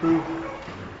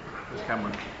Where's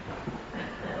Cameron?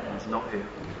 He's not here.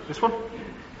 This one?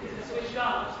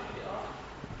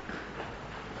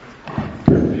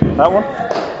 That one?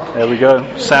 There we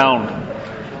go. Sound.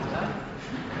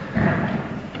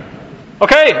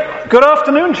 Okay. Good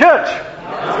afternoon, church.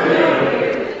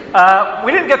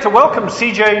 We didn't get to welcome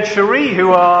CJ and Cherie,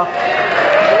 who are...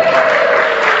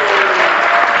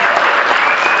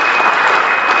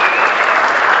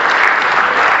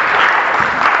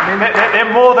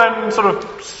 They're more than sort of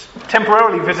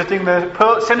temporarily visiting. They're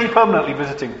semi-permanently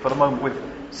visiting for the moment with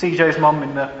CJ's mum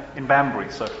in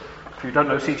Banbury. So if you don't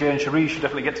know CJ and Cherie, you should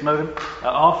definitely get to know them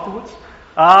afterwards.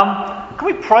 Can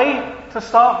we pray to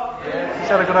start? Yeah. Is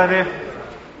that a good idea? Is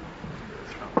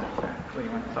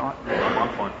that right? I'm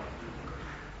fine.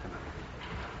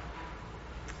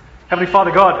 Heavenly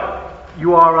Father God,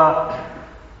 you are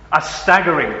a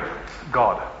staggering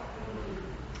God.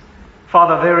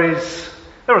 Father,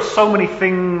 there are so many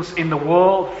things in the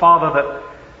world, Father, that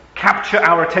capture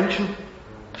our attention.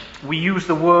 We use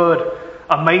the word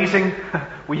amazing.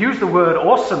 We use the word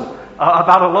awesome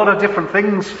about a lot of different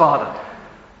things, Father.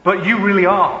 But you really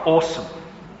are awesome.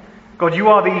 God, you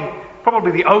are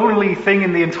probably the only thing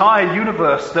in the entire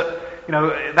universe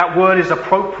that word is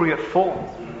appropriate for.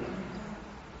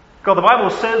 God, the Bible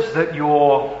says that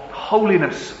your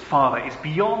holiness, Father, is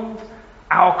beyond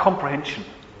our comprehension.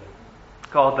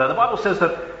 God, the Bible says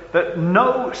that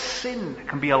no sin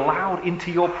can be allowed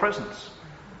into your presence.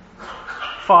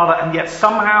 Father, and yet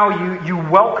somehow you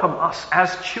welcome us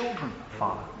as children,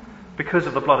 Father, because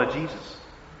of the blood of Jesus.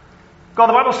 God,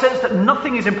 the Bible says that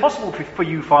nothing is impossible for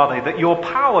you, Father, that your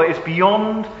power is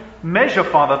beyond measure,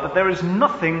 Father, that there is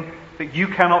nothing that you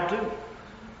cannot do.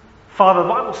 Father, the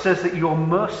Bible says that your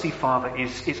mercy, Father,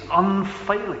 is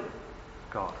unfailing,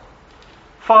 God.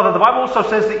 Father, the Bible also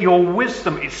says that your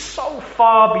wisdom is so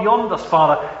far beyond us,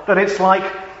 Father, that it's like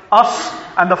us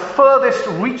and the furthest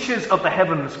reaches of the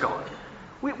heavens, God.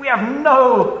 We have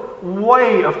no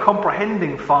way of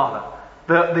comprehending, Father,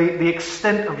 the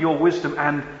extent of your wisdom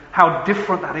and how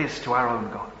different that is to our own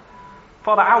God.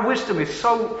 Father, our wisdom is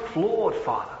so flawed,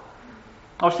 Father.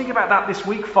 I was thinking about that this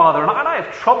week, Father, and I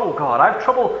have trouble, God. I have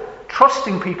trouble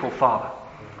trusting people, Father.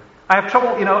 I have trouble,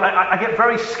 I get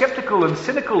very skeptical and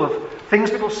cynical of things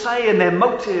people say and their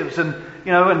motives, and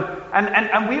we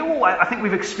all, I think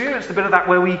we've experienced a bit of that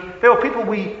where there were people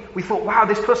we thought, wow,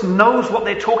 this person knows what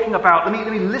they're talking about.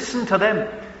 Let me listen to them.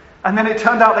 And then it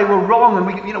turned out they were wrong,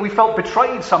 and we felt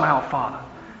betrayed somehow, Father.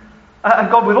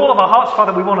 And God, with all of our hearts,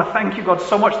 Father, we want to thank you, God,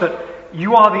 so much that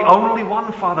you are the only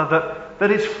one, Father, that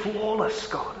is flawless,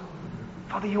 God.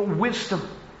 Father, your wisdom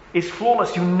is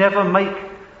flawless. You never make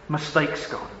mistakes,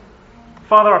 God.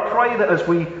 Father, I pray that as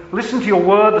we listen to your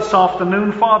word this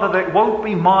afternoon, Father, that it won't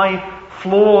be my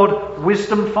flawed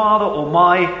wisdom, Father, or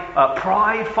my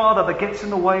pride, Father, that gets in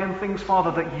the way and things,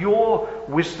 Father, that your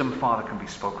wisdom, Father, can be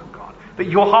spoken, God. That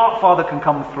your heart, Father, can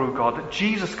come through, God. That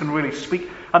Jesus can really speak.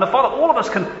 And that, Father, all of us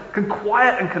can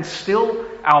quiet and can still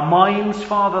our minds,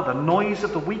 Father, the noise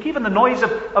of the week, even the noise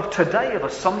of today, of a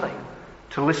Sunday,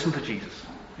 to listen to Jesus.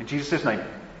 In Jesus' name,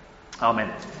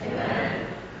 amen. Amen.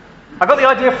 I got the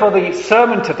idea for the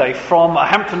sermon today from a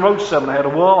Hampton Road sermon I had a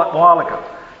while ago.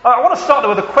 I want to start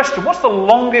with a question. What's the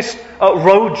longest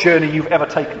road journey you've ever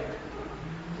taken?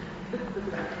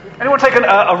 Anyone taken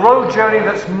a road journey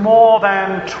that's more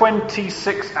than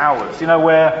 26 hours?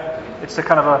 Where it's a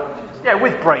kind of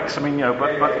with breaks. But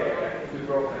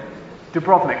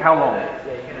Dubrovnik, how long?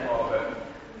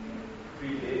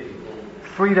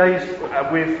 3 days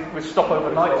with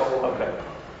stopover nights? Okay.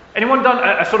 Anyone done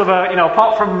a sort of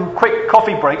apart from quick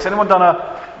coffee breaks, anyone done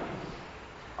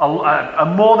a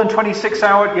more than 26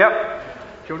 hour? Yep.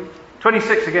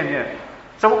 26 again, yeah.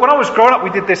 So when I was growing up, we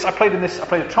did this. I played a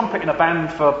trumpet in a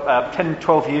band for 10,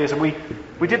 12 years, and we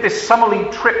did this summer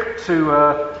trip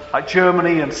to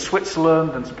Germany and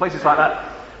Switzerland and some places like that.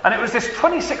 And it was this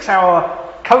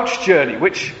 26-hour coach journey,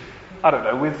 which, I don't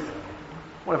know, with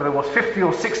whatever there was, 50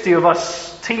 or 60 of us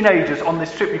teenagers on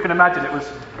this trip, you can imagine it was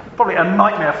probably a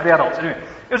nightmare for the adults. Anyway,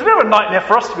 it was a bit of a nightmare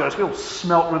for us, to be honest. We all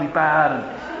smelt really bad and,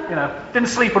 didn't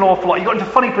sleep an awful lot. You got into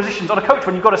funny positions. On a coach,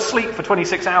 when you've got to sleep for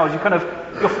 26 hours,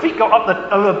 your feet go up the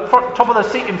top of the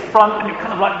seat in front, and you're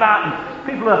kind of like that, and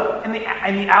people are in the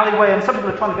alleyway, and some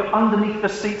people are trying to go underneath the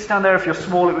seats down there if you're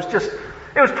small. It was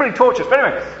pretty torturous. But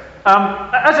anyway,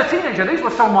 as a teenager, these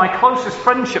were some of my closest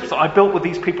friendships that I built with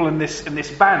these people in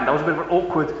this band. I was a bit of an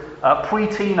awkward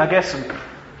pre-teen, I guess, and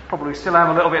probably still am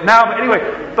a little bit now. But anyway,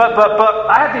 but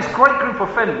I had this great group of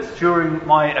friends during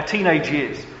my teenage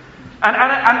years. And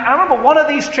I remember one of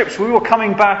these trips, we were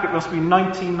coming back, it must be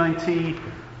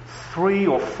 1993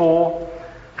 or 4,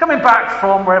 coming back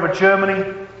from wherever,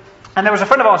 Germany, And there was a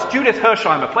friend of ours, Judith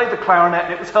Hersheimer, played the clarinet,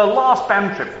 and it was her last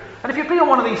band trip. And if you've been on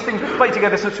one of these things, we've played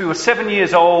together since we were 7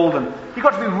 years old, and you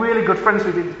got to be really good friends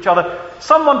with each other.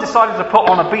 Someone decided to put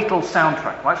on a Beatles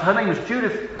soundtrack, right? So her name was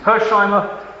Judith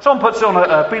Hersheimer. Someone puts on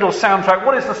a Beatles soundtrack.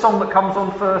 What is the song that comes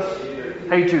on first?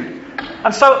 Hey Jude.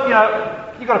 And so,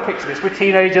 you've got to picture this. We're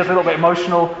teenagers, a little bit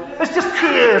emotional. There's just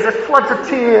tears, there's floods of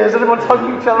tears, and everyone's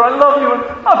hugging each other. I love you,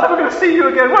 and I'm never going to see you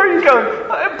again. Where are you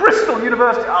going? Bristol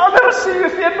University. I'll never see you.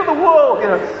 It's the end of the world.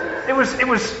 It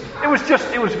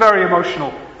was very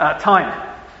emotional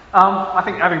time. I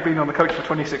think having been on the coach for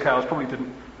 26 hours probably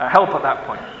didn't help at that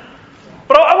point.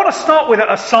 But I want to start with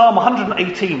a Psalm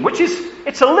 118,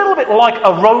 it's a little bit like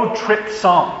a road trip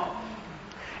psalm.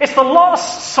 It's the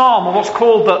last psalm of what's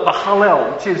called the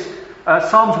Hallel, which is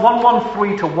Psalms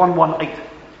 113 to 118.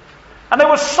 And there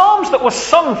were psalms that were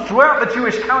sung throughout the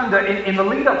Jewish calendar in the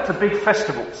lead up to big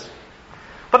festivals.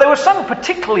 But they were sung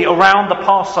particularly around the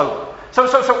Passover.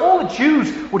 So all the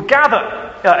Jews would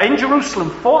gather in Jerusalem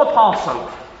for the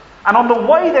Passover. And on the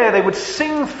way there, they would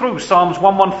sing through Psalms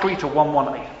 113 to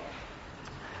 118.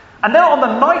 And then on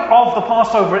the night of the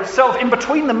Passover itself, in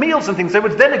between the meals and things, they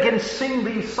would then again sing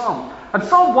these psalms. And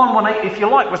Psalm 118, if you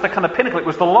like, was the kind of pinnacle. It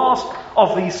was the last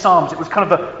of these psalms. It was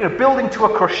kind of building to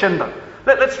a crescendo.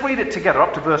 Let's read it together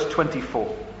up to verse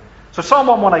 24. So Psalm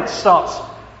 118 starts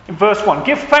in verse 1.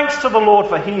 Give thanks to the Lord,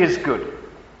 for he is good.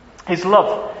 His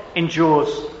love endures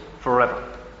forever.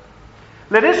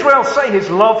 Let Israel say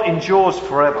his love endures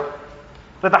forever.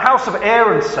 Let the house of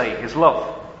Aaron say his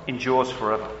love endures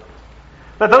forever.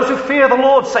 Let those who fear the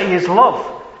Lord say his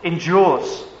love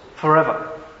endures forever.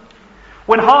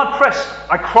 When hard pressed,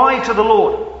 I cried to the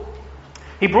Lord.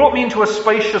 He brought me into a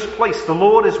spacious place. The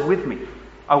Lord is with me.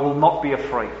 I will not be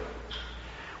afraid.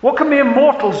 What can mere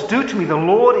mortals do to me? The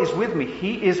Lord is with me.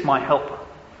 He is my helper.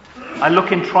 I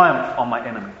look in triumph on my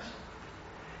enemies.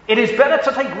 It is better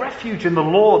to take refuge in the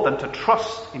Lord than to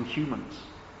trust in humans.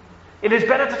 It is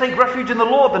better to take refuge in the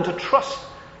Lord than to trust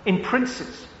in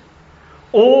princes.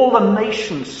 All the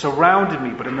nations surrounded me,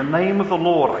 but in the name of the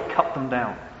Lord I cut them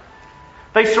down.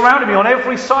 They surrounded me on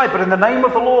every side, but in the name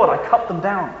of the Lord I cut them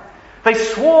down. They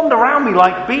swarmed around me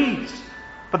like bees,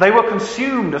 but they were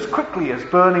consumed as quickly as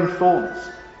burning thorns.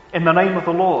 In the name of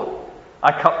the Lord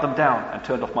I cut them down and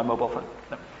turned off my mobile phone.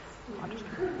 No.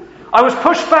 I was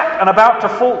pushed back and about to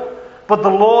fall, but the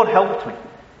Lord helped me.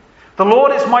 The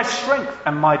Lord is my strength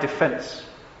and my defense.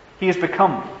 He has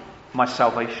become my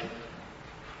salvation.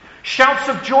 Shouts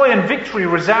of joy and victory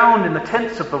resound in the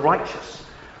tents of the righteous.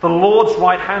 The Lord's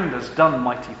right hand has done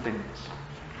mighty things.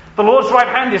 The Lord's right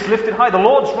hand is lifted high. The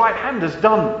Lord's right hand has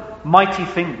done mighty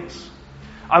things.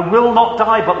 I will not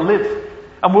die but live,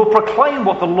 and will proclaim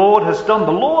what the Lord has done.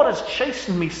 The Lord has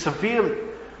chastened me severely,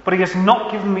 but he has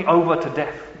not given me over to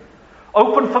death.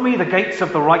 Open for me the gates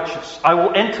of the righteous. I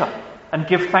will enter and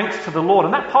give thanks to the Lord.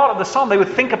 And that part of the psalm they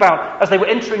would think about as they were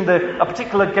entering a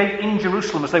particular gate in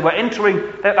Jerusalem, as they were entering,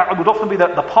 that would often be the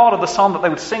part of the psalm that they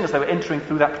would sing as they were entering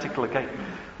through that particular gate.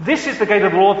 This is the gate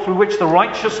of the Lord through which the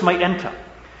righteous may enter.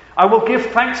 I will give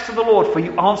thanks to the Lord, for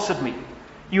you answered me.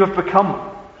 You have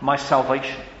become my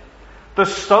salvation. The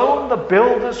stone the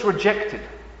builders rejected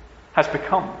has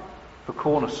become the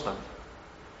cornerstone.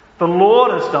 The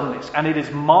Lord has done this, and it is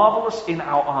marvelous in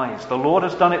our eyes. The Lord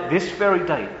has done it this very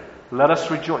day. Let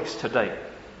us rejoice today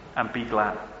and be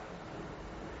glad.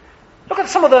 Look at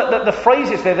some of the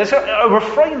phrases there. There's a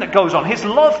refrain that goes on. His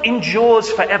love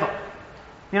endures forever.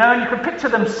 And you can picture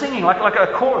them singing like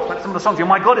a chorus, like some of the songs.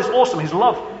 My God is awesome. His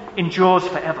love endures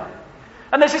forever.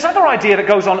 And there's this other idea that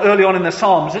goes on early on in the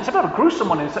Psalms. It's about a gruesome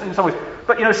one in some ways.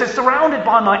 But it says, surrounded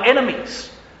by my enemies,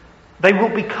 they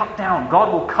will be cut down.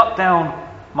 God will cut down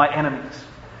my enemies.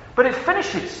 But it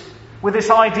finishes with this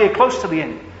idea close to the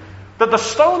end, that the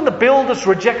stone the builders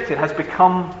rejected has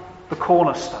become the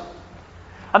cornerstone.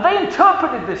 And they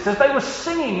interpreted this as they were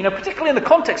singing, particularly in the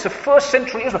context of first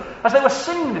century Israel, as they were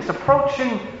singing this,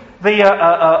 approaching the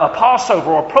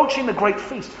Passover or approaching the great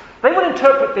feast. They would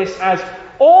interpret this as,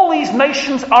 all these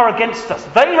nations are against us.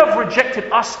 They have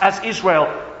rejected us as Israel,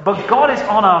 but God is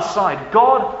on our side.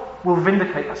 God will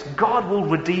vindicate us. God will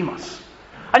redeem us.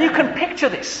 And you can picture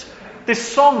this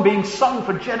song being sung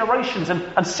for generations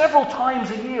and several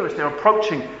times a year as they're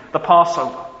approaching the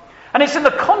Passover. And it's in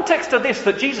the context of this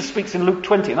that Jesus speaks in Luke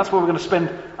 20, and that's where we're going to spend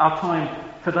our time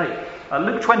today.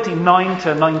 Luke 20, 9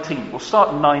 to 19. We'll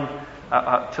start in 9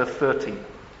 to 13.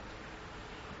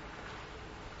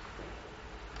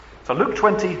 So Luke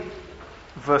 20,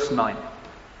 verse 9.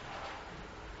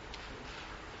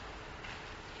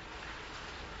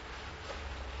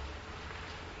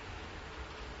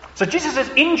 It So Jesus is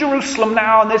in Jerusalem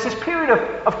now, and there's this period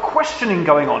of questioning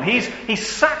going on. He's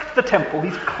sacked the temple,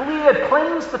 he's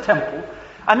cleansed the temple,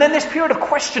 and then this period of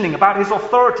questioning about his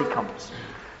authority comes.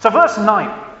 So verse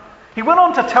 9, he went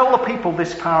on to tell the people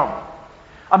this parable.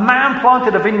 A man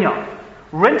planted a vineyard,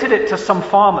 rented it to some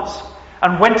farmers,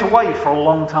 and went away for a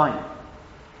long time.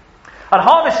 At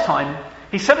harvest time,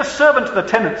 he sent a servant to the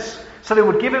tenants so they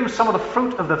would give him some of the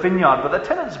fruit of the vineyard, but the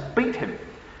tenants beat him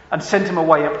and sent him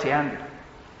away empty-handed.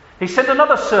 He sent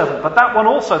another servant, but that one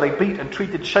also they beat and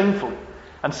treated shamefully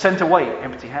and sent away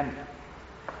empty-handed.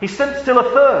 He sent still a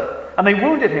third, and they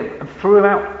wounded him and threw him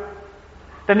out.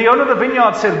 Then the owner of the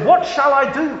vineyard said, "What shall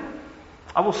I do?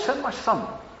 I will send my son,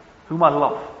 whom I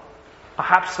love.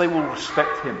 Perhaps they will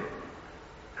respect him."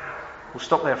 We'll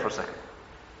stop there for a second.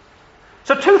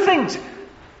 So two things.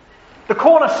 The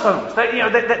cornerstones.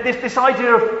 This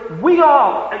idea of we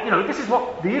are, this is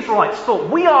what the Israelites thought.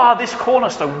 We are this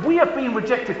cornerstone. We have been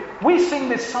rejected. We sing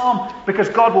this psalm because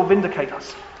God will vindicate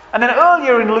us. And then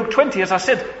earlier in Luke 20, as I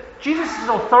said, Jesus'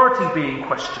 authority being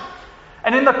questioned.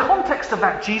 And in the context of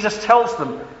that, Jesus tells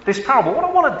them this parable. What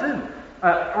I want to do,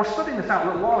 I was studying this out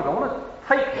a little while ago. I want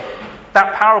to take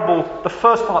that parable, the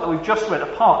first part that we've just read,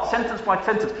 apart, sentence by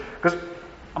sentence, because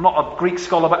I'm not a Greek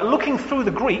scholar, but looking through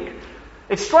the Greek,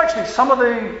 it strikes me some of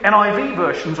the NIV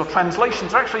versions or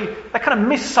translations are actually, they kind of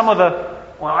miss some of the,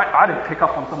 well, I didn't pick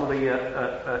up on some of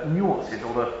the nuances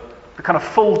or the kind of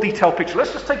full detailed picture.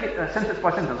 Let's just take it sentence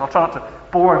by sentence. I'll try not to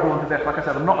bore everyone to death. Like I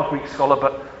said, I'm not a Greek scholar,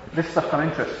 but this stuff kind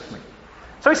of interests me.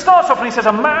 So he starts off and he says,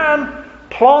 a man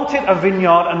planted a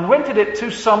vineyard and rented it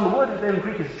to some, the word there in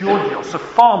Greek is Georgios, so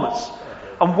farmers,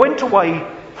 and went away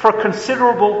for a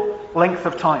considerable length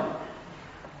of time.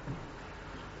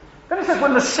 Then it says,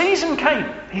 when the season came,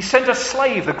 he sent a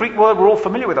slave, the Greek word we're all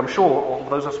familiar with, I'm sure, or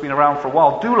those of us who've been around for a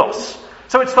while, doulos.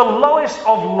 So it's the lowest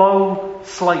of low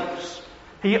slaves.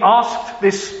 He asked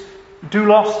this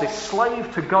doulos, this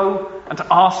slave, to go and to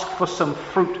ask for some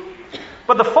fruit.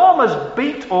 But the farmers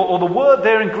beat, or the word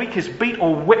there in Greek is beat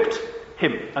or whipped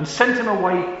him, and sent him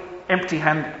away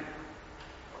empty-handed.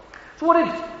 So what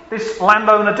did this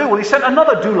landowner do? Well, he sent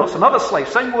another doulos, another slave,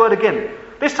 same word again.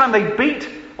 This time they beat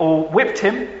or whipped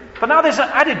him. But now there's an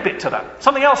added bit to that.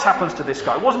 Something else happens to this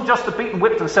guy. It wasn't just the beaten,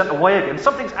 whipped and sent away again.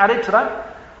 Something's added to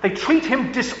that. They treat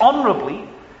him dishonourably,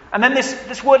 and then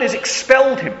this word is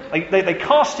expelled him. They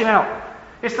cast him out.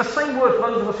 It's the same word for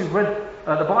those of us who've read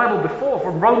the Bible before,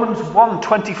 from Romans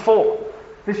 1:24.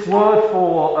 This word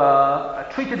for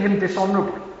treated him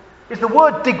dishonourably is the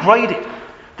word degraded.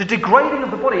 The degrading of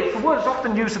the body. It's the word that's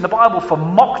often used in the Bible for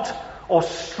mocked or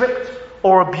stripped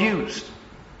or abused.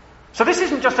 So this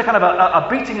isn't just a kind of a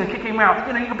beating and kicking him out.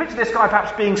 You can picture this guy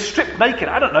perhaps being stripped naked,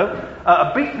 I don't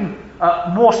know, beaten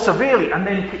more severely and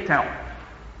then kicked out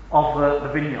of the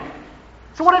vineyard.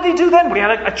 So what did he do then? Well, he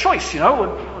had a choice,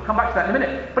 we'll come back to that in a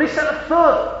minute. But he sent a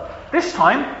third. This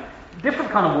time,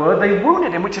 different kind of word, they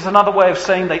wounded him, which is another way of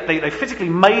saying they physically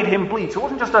made him bleed. So it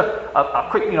wasn't just a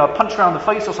quick, punch around the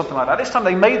face or something like that. This time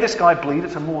they made this guy bleed.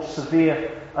 It's a more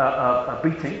severe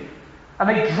beating. And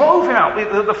they drove him out.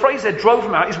 The phrase they drove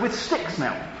him out is with sticks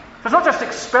now. So it's not just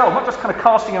expelled, not just kind of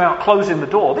casting him out, closing the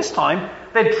door. This time,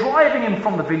 they're driving him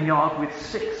from the vineyard with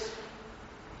sticks.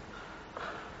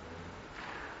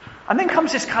 And then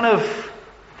comes this kind of,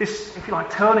 if you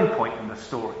like, turning point in the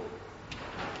story.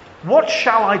 What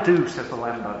shall I do, says the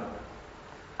landowner.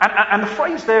 And the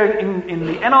phrase there in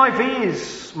the NIV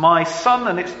is my son,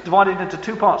 and it's divided into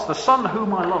two parts. The son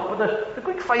whom I love. But the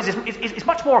Greek phrase is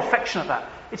much more affectionate than that.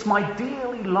 It's my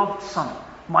dearly loved son,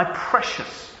 my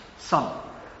precious son.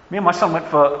 Me and my son went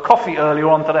for coffee earlier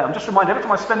on today. I'm just reminded, every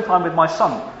time I spend time with my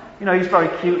son, he's very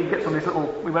cute. He gets on his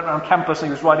we went around campus and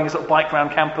he was riding his little bike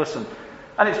around campus.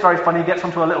 And it's very funny. He gets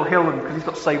onto a little hill and because he's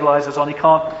got stabilisers on, he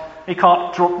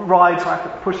can't ride, so I have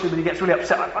to push him and he gets really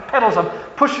upset.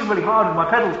 I'm pushing really hard with my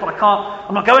pedals, but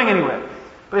I'm not going anywhere.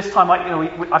 But this time,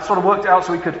 I sort of worked it out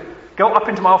so we could go up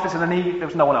into my office and then there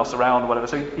was no one else around or whatever.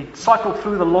 So he cycled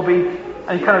through the lobby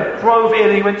and he kind of drove in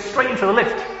and he went straight into the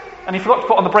lift. And he forgot to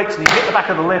put on the brakes and he hit the back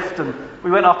of the lift and we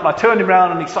went up and I turned him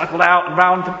round and he cycled out and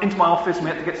round into my office and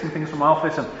we had to get some things from my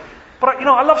office. But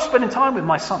I love spending time with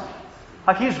my son.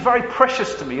 Like, he was very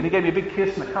precious to me and he gave me a big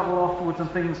kiss and a cuddle afterwards and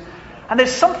things. And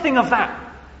there's something of that.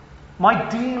 My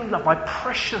dearly loved, my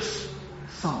precious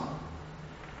son.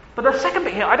 But the second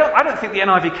bit here, I don't think the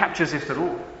NIV captures this at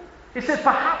all. It says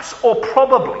perhaps or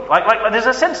probably. Like there's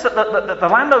a sense that the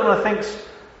landowner thinks,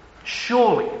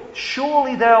 surely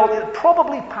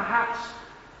perhaps,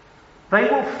 they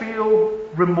will feel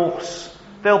remorse.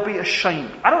 They'll be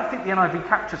ashamed. I don't think the NIV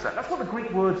captures that. That's what the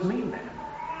Greek words mean there.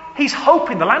 He's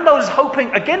hoping, the landowner's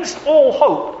hoping against all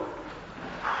hope.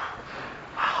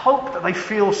 I hope that they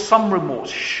feel some remorse.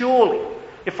 Surely,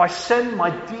 if I send my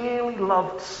dearly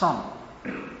loved son,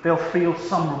 they'll feel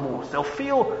some remorse. They'll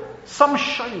feel some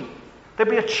shame.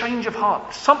 There'll be a change of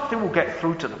heart. Something will get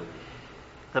through to them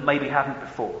that maybe hadn't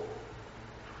before.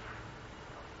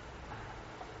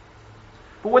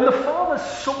 But when the father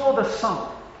saw the son,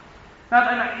 now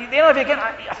the NIV again,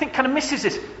 I think kind of misses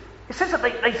this. It says that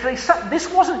they sat, they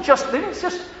didn't just,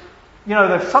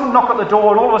 the son knock at the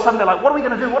door and all of a sudden they're like, what are we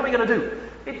going to do? What are we going to do?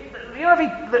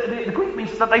 The Greek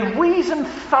means that they reasoned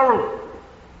thoroughly.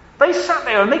 They sat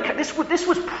there and this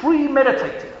was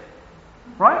premeditated,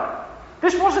 right?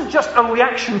 This wasn't just a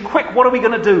reaction, quick, what are we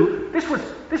going to do? This was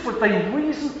they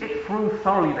reasoned it through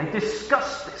thoroughly. They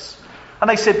discussed this. And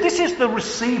they said, this is the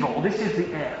receiver, or this is the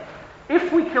heir.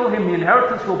 If we kill him, the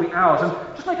inheritance will be ours. And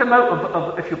just make a note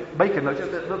of if you're making notes,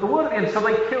 the word at the end, so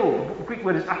they killed, the Greek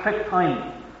word is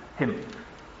apektain, him.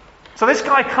 So this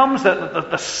guy comes,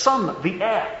 the son, the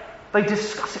heir. They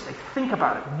discuss it, they think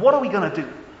about it. What are we going to do?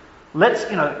 Let's,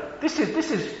 this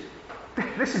is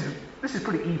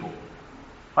pretty evil.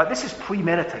 Like, this is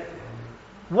premeditated.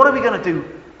 What are we going to do?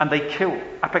 And they kill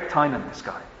apektainen, this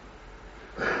guy.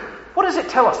 What does it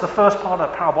tell us, the first part of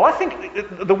the parable? I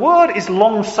think the word is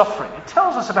long-suffering. It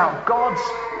tells us about God's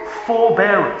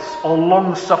forbearance or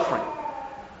long-suffering.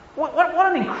 What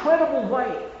an incredible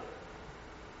way.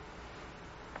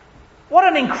 What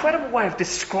an incredible way of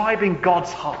describing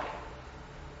God's heart.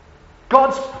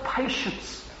 God's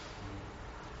patience.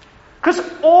 Because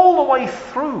all the way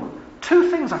through, two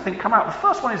things I think come out. The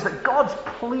first one is that God's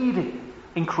pleading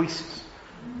increases.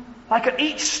 Like at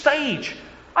each stage,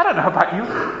 I don't know about you,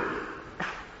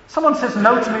 someone says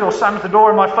no to me or slams the door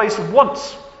in my face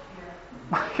once,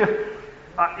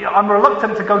 I'm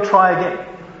reluctant to go try again.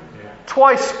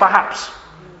 Twice, perhaps.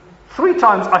 3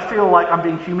 times, I feel like I'm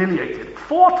being humiliated.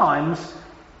 4 times,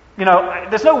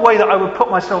 there's no way that I would put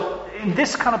myself in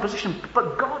this kind of position,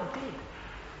 but God did.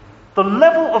 The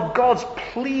level of God's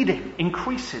pleading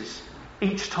increases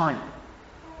each time.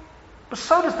 But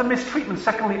so does the mistreatment,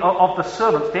 secondly, of the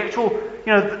servants. The actual,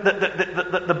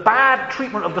 the bad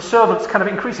treatment of the servants kind of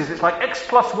increases. It's like X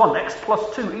plus 1, X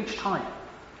plus 2 each time.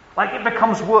 Like it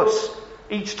becomes worse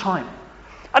each time.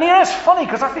 And it's funny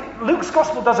because I think Luke's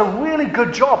Gospel does a really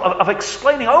good job of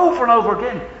explaining over and over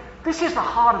again, this is the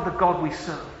heart of the God we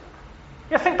serve.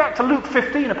 Think back to Luke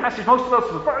 15, a passage most of us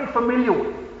are very familiar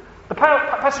with. The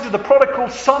passage of the prodigal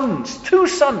sons, 2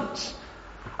 sons.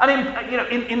 And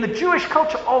in the Jewish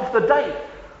culture of the day,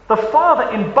 the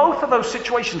father in both of those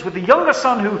situations, with the younger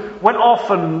son who went off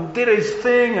and did his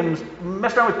thing and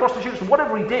messed around with prostitutes and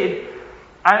whatever he did,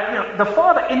 the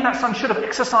father in that son should have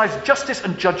exercised justice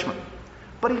and judgment.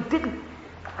 But he didn't.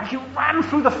 He ran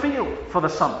through the field for the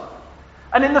son.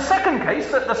 And in the second case,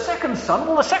 the second son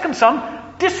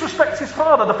disrespects his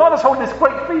father. The father's holding this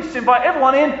great feast to invite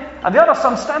everyone in, and the other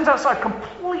son stands outside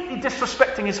completely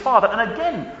disrespecting his father. And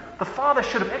again, the father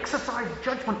should have exercised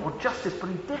judgment or justice, but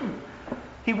he didn't.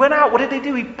 He went out. What did he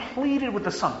do? He pleaded with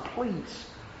the son, please,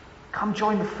 come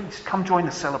join the feast, come join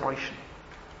the celebration.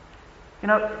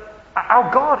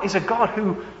 Our God is a God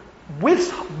who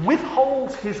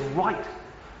withholds his right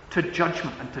to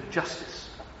judgment and to justice.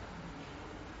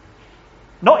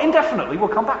 Not indefinitely, we'll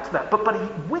come back to that, but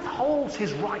he withholds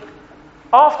his right.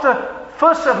 After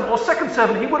first servant or second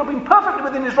servant, he would have been perfectly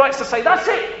within his rights to say, that's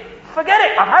it, forget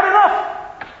it, I've had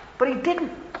enough. But he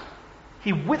didn't.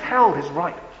 He withheld his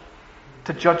right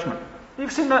to judgment.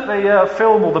 You've seen the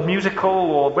film or the musical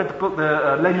or read the book,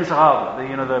 the Les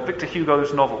Miserables, the Victor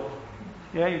Hugo's novel.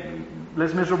 Yeah,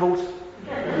 Les Miserables?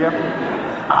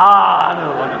 Yeah. I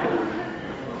know.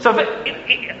 So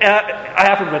I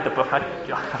haven't read the book.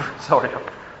 Sorry,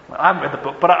 I haven't read the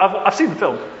book, but I've seen the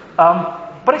film.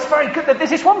 But it's very good. There's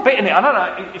this one bit in it. I don't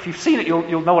know if you've seen it,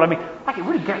 you'll know what I mean. Like it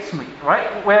really gets me,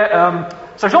 right? Where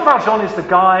so Jean Valjean is the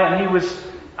guy, and he was.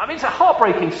 It's a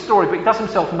heartbreaking story, but he does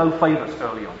himself no favours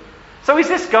early on. So he's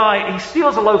this guy. He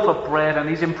steals a loaf of bread, and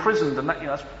he's imprisoned, and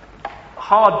that's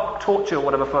hard torture, or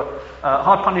whatever, for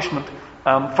hard punishment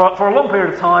for a long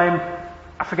period of time.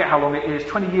 I forget how long it is,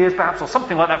 20 years perhaps, or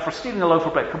something like that, for stealing a loaf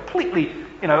of bread, completely,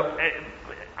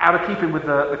 out of keeping with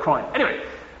the crime. Anyway,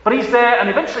 but he's there, and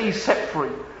eventually he's set free.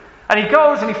 And he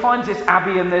goes and he finds this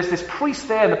abbey, and there's this priest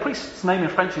there, and the priest's name in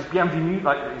French is Bienvenu,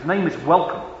 like his name is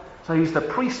welcome. So he's the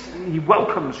priest, he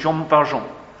welcomes Jean Valjean.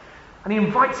 And he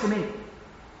invites him in.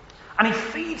 And he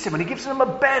feeds him, and he gives him a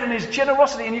bed, and his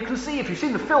generosity, and you can see, if you've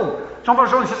seen the film, Jean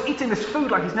Valjean is just eating this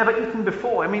food like he's never eaten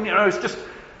before. It's just...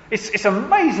 It's an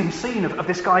amazing scene of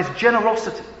this guy's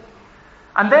generosity.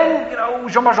 And then,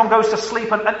 Jean Valjean goes to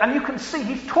sleep, and you can see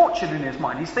he's tortured in his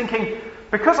mind. He's thinking,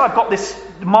 because I've got this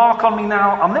mark on me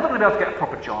now, I'm never going to be able to get a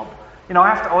proper job.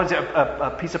 I have to, or is it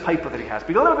a piece of paper that he has?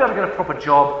 But you'll never be able to get a proper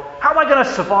job. How am I going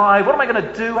to survive? What am I going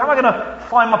to do? How am I going to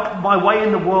find my way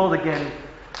in the world again?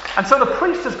 And so the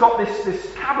priest has got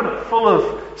this cabinet full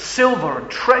of silver and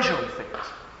treasure and things.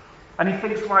 And he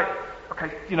thinks, right,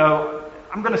 okay,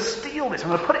 I'm going to steal this. I'm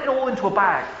going to put it all into a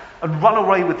bag and run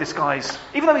away with this guy's,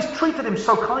 even though he's treated him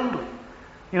so kindly.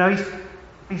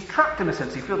 He's trapped in a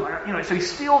sense. He feels like, so he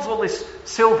steals all this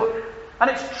silver. And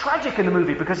it's tragic in the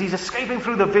movie because he's escaping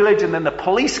through the village and then the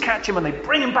police catch him and they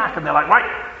bring him back and they're like,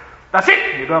 right, that's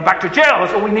it. You're going back to jail.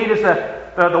 That's all we need is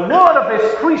the word of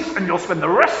this priest and you'll spend the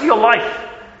rest of your life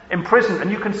in prison. And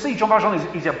you can see Jean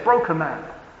Valjean, he's a broken man.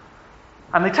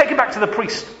 And they take him back to the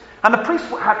priest. And the priest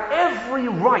had every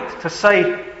right to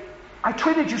say, I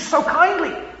treated you so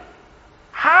kindly.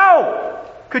 How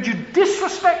could you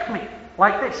disrespect me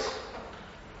like this?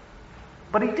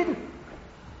 But he didn't.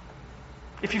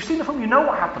 If you've seen the film, you know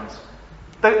what happens.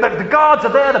 The guards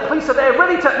are there, the police are there,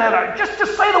 ready to... They're like, just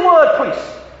say the word,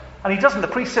 priest. And he doesn't. The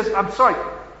priest says, I'm sorry,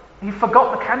 he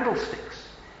forgot the candlesticks.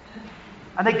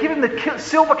 And they give him the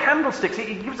silver candlesticks.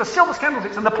 He gives the silver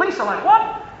candlesticks, and the police are like,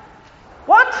 what?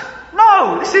 What?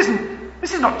 No, this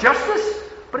is not justice.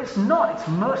 But it's not, it's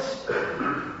mercy.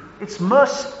 It's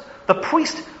mercy. The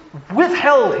priest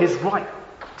withheld his right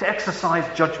to exercise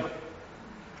judgment.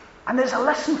 And there's a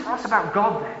lesson for us about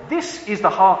God there. This is the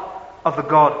heart of the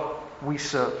God we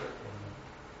serve.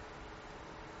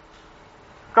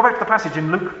 Go back to the passage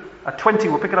in Luke 20.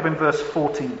 We'll pick it up in verse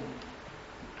 14.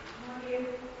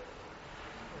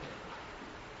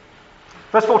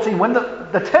 Verse 14. When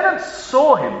the tenants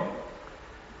saw him,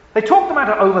 they talked the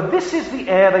matter over. This is the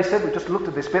heir, they said. We just looked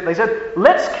at this bit. They said,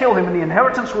 let's kill him and the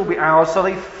inheritance will be ours. So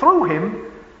they threw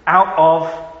him out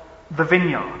of the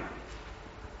vineyard.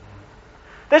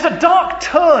 There's a dark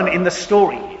turn in the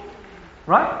story,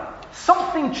 right?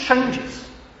 Something changes.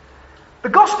 The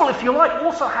gospel, if you like,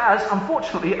 also has,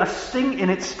 unfortunately, a sting in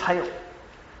its tail.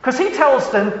 Because he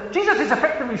tells them, Jesus is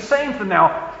effectively saying to them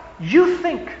now, you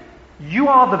think you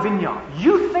are the vineyard.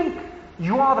 You think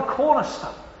you are the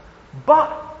cornerstone.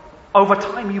 But over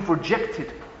time you've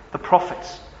rejected the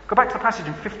prophets. Go back to the passage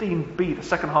in 15b, the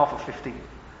second half of 15.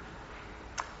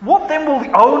 What then will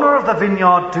the owner of the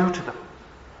vineyard do to them?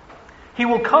 He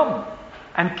will come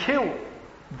and kill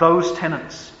those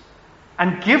tenants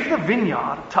and give the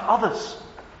vineyard to others.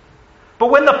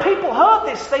 But when the people heard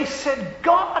this, they said,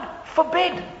 God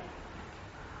forbid.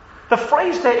 The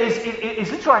phrase there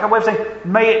is literally like a way of saying,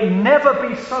 may it never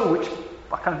be so, which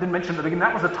I kind of didn't mention at the beginning.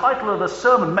 That was the title of the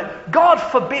sermon. God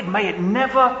forbid, may it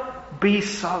never be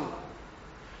so.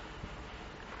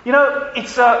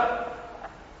 It's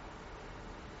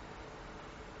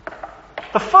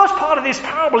the first part of this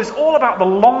parable is all about the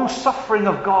long suffering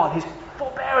of God, his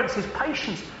forbearance, his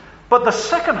patience. But the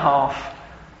second half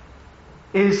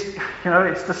is,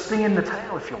 it's the sting in the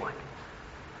tail, if you like.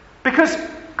 Because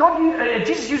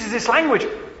Jesus uses this language.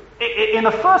 In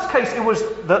the first case, it was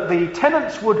that the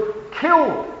tenants would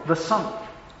kill the son.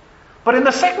 But in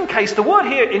the second case, the word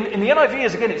here in the NIV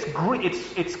is, again,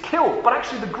 it's kill. But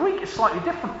actually the Greek is slightly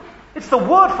different. It's the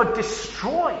word for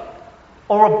destroy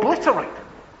or obliterate.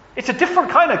 It's a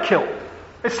different kind of kill.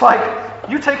 It's like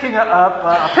you taking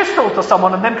a pistol to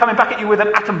someone and then coming back at you with an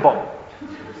atom bomb.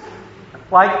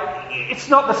 Like, it's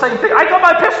not the same thing. I got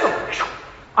my pistol.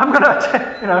 I'm going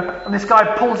to, and this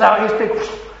guy pulls out his big...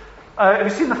 have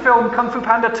you seen the film Kung Fu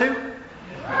Panda 2?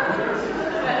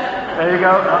 There you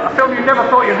go. A film you never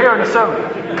thought you'd hear in a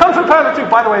sermon. Kung Fu Panda 2,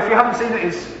 by the way, if you haven't seen it,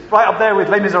 is right up there with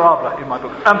Les Miserables in my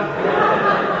book.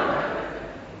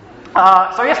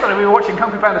 So yesterday we were watching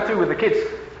Kung Fu Panda 2 with the kids.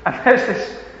 And there's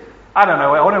this, I don't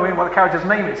know what the character's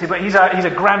name is, but he's a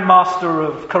grandmaster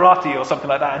of karate or something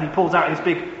like that, and he pulls out his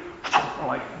big,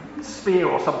 like, spear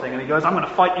or something, and he goes, I'm going to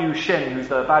fight you, Shen, who's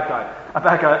the bad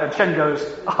guy. And Shen goes,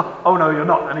 oh no, you're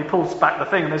not. And he pulls back the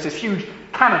thing, and there's this huge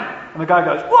cannon, and the guy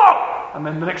goes, whoa! And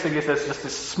then the next thing is there's just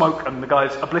this smoke, and the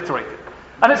guy's obliterated.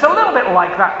 And it's a little bit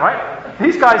like that, right?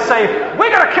 These guys say, we're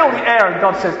going to kill the heir, and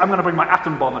God says, I'm going to bring my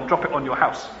atom bomb and drop it on your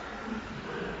house.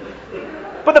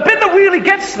 But the bit that really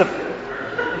gets them...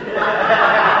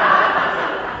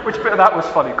 Which bit of that was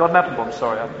funny? God, an atom bomb,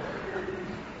 sorry.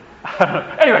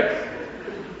 Anyway,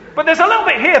 but there's a little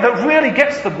bit here that really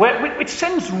gets them, which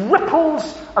sends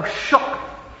ripples of shock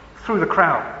through the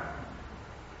crowd.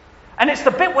 And it's the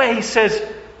bit where he says,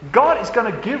 God is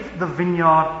going to give the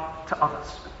vineyard to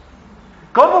others.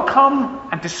 God will come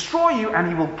and destroy you, and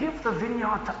he will give the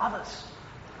vineyard to others.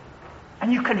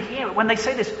 And you can hear it when they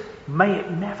say this, may it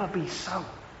never be so.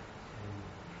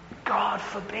 God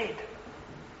forbid.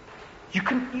 You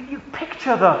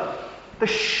picture the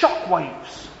shock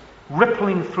waves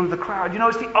rippling through the crowd. You know,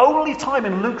 it's the only time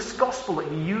in Luke's gospel that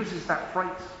he uses that phrase.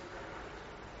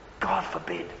 God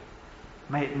forbid.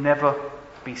 May it never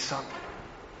be so.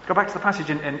 Go back to the passage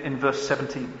in verse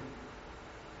 17.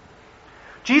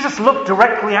 Jesus looked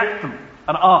directly at them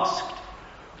and asked,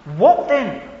 "What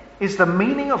then is the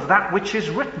meaning of that which is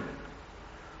written?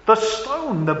 The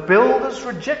stone the builders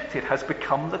rejected has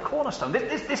become the cornerstone."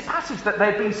 This passage that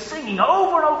they've been singing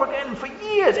over and over again for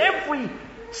years,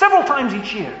 several times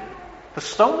each year. The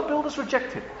stone the builders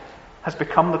rejected has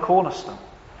become the cornerstone.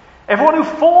 Everyone who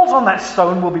falls on that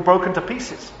stone will be broken to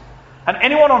pieces, and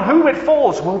anyone on whom it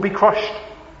falls will be crushed.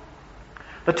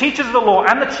 The teachers of the law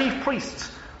and the chief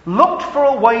priests looked for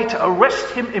a way to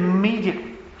arrest him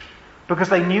immediately, because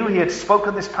they knew he had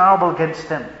spoken this parable against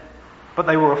them, but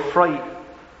they were afraid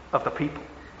of the people.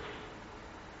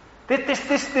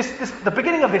 The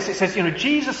beginning of this, it says,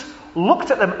 Jesus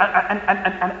looked at them,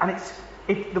 and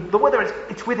the word there is,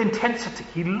 it's with intensity.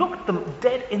 He looked them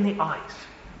dead in the eyes.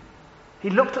 He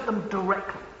looked at them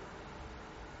directly.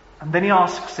 And then he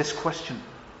asks this question: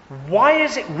 why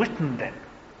is it written then?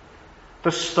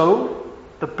 The stone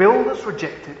the builders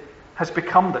rejected has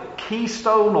become the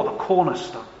keystone or the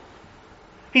cornerstone.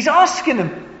 He's asking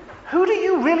them, who do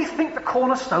you really think the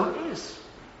cornerstone is?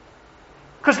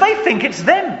 Because they think it's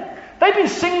them. They've been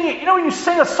singing it. You know, when you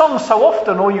sing a song so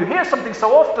often, or you hear something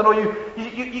so often, or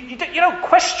you don't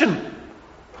question.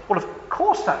 Well, of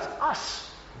course that's us.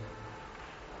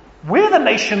 We're the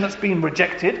nation that's been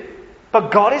rejected,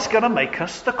 but God is going to make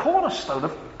us the cornerstone.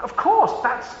 Of course,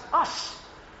 that's us.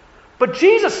 But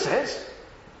Jesus says,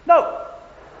 no,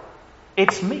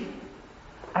 it's me.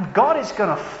 And God is going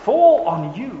to fall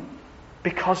on you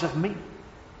because of me.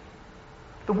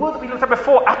 The word that we looked at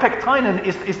before, apektainen,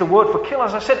 is the word for kill.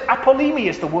 As I said, apolemi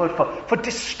is the word for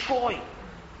destroy.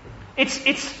 It's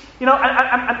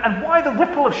and why the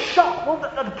ripple of shock? Well,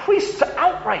 the priests are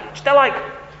outraged. They're like,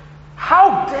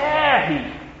 how dare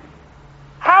he?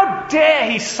 How dare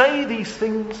he say these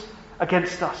things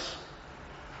against us?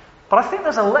 But I think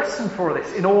there's a lesson for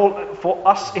us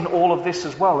in all of this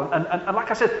as well. And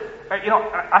like I said,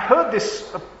 I heard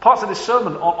parts of this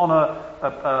sermon on a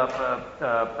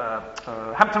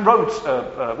Hampton Roads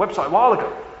website a while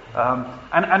ago,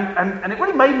 and it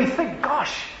really made me think,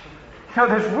 gosh,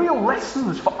 there's real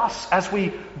lessons for us as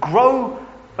we grow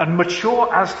and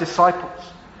mature as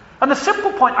disciples. And the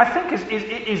simple point, I think,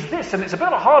 is this, and it's a bit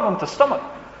of a hard one to stomach,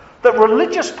 that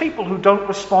religious people who don't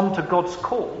respond to God's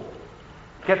call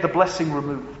get the blessing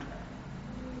removed.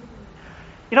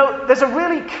 There's a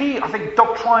really key, I think,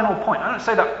 doctrinal point. I don't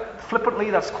say that flippantly,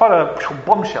 that's quite a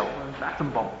bombshell, an atom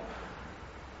bomb.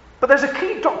 But there's a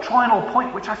key doctrinal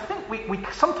point which I think we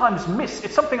sometimes miss.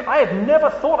 It's something I had never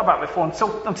thought about before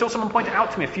until someone pointed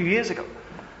out to me a few years ago.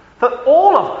 That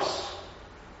all of us,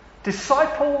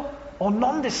 disciple or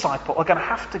non-disciple, are going to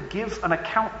have to give an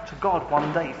account to God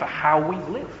one day for how we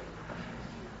live.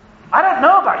 I don't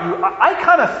know about you. I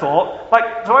kind of thought,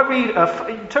 so I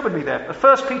read, turn with me there,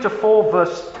 1 Peter 4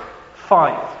 verse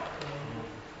 5.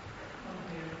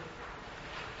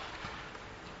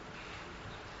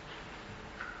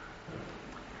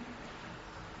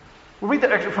 We'll read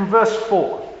that actually from verse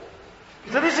 4.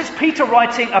 So this is Peter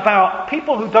writing about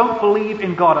people who don't believe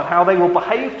in God and how they will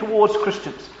behave towards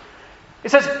Christians.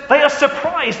 It says, they are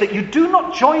surprised that you do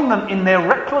not join them in their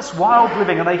reckless, wild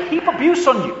living, and they heap abuse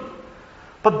on you.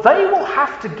 But they will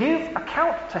have to give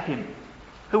account to him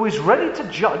who is ready to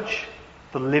judge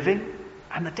the living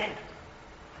and the dead.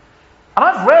 And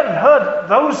I've read and heard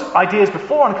those ideas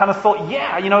before and kind of thought,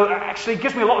 actually it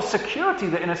gives me a lot of security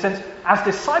that, in a sense, as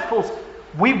disciples,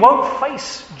 we won't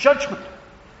face judgment.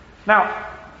 Now,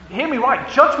 hear me right,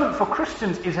 judgment for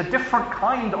Christians is a different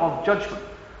kind of judgment.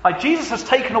 Like, Jesus has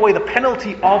taken away the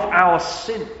penalty of our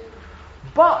sin.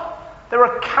 But there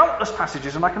are countless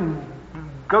passages, and I can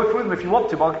go through them if you want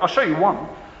to, but I'll show you one,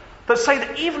 that say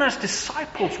that even as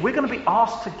disciples, we're going to be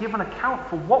asked to give an account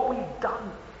for what we've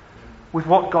done with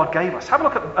what God gave us. Have a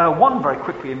look at one very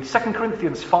quickly in 2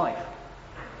 Corinthians 5.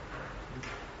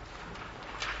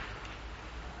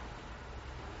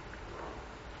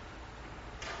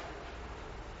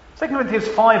 2 Corinthians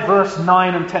 5 verse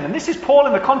 9 and 10. And this is Paul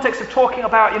in the context of talking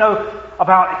about,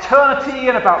 about eternity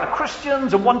and about the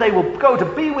Christians, and one day we'll go to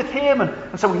be with him,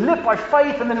 and so we live by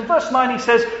faith. And then in verse 9 he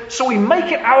says, so we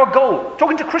make it our goal,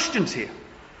 talking to Christians here,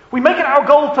 we make it our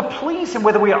goal to please him,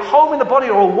 whether we are at home in the body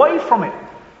or away from it.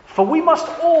 For we must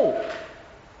all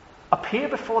appear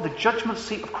before the judgment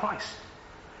seat of Christ,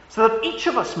 so that each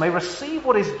of us may receive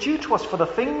what is due to us for the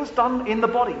things done in the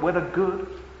body, whether good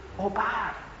or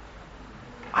bad.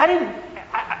 I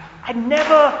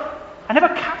never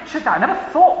captured that. I never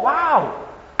thought, wow,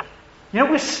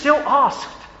 We're still asked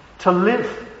to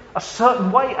live a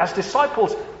certain way as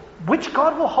disciples, which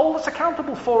God will hold us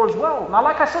accountable for as well. Now,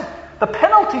 like I said, the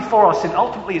penalty for our sin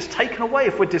ultimately is taken away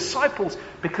if we're disciples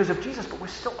because of Jesus, but we're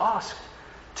still asked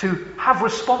to have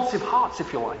responsive hearts,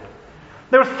 if you like.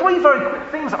 There are 3 very quick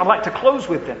things that I'd like to close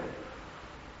with then.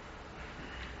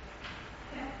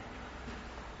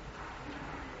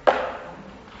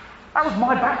 That was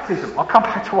my baptism. I'll come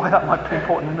back to why that might be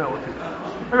important in a minute or two.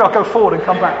 Maybe I'll go forward and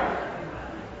come back.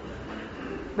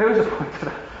 There is a point to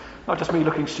that. Not just me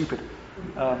looking stupid,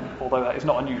 although that is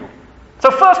not unusual. So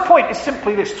first point is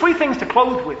simply this. 3 things to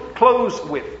close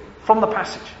with from the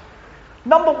passage.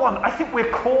 Number 1, I think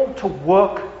we're called to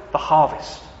work the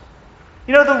harvest.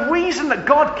 The reason that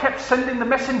God kept sending the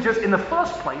messengers in the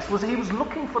first place was he was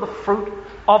looking for the fruit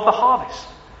of the harvest.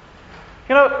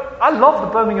 I love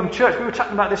the Birmingham church. We were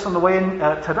chatting about this on the way in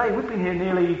today. We've been here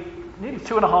nearly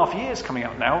 2.5 years coming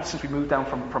up now, since we moved down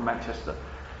from Manchester.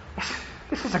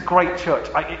 This is a great church.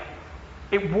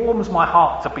 It warms my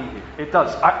heart to be here. It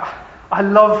does. I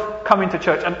love coming to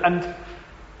church. And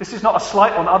this is not a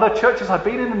slight on other churches I've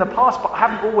been in the past, but I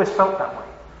haven't always felt that way.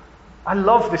 I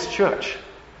love this church.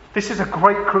 This is a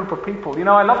great group of people.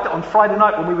 I loved it on Friday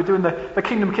night when we were doing the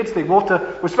Kingdom Kids thing.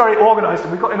 Walter was very organised,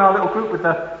 and we got in our little group with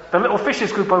the Little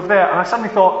Fishes group over there, and I suddenly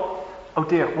thought, oh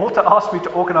dear, Walter asked me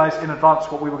to organise in advance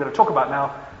what we were going to talk about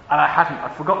now, and I hadn't.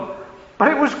 I'd forgotten. But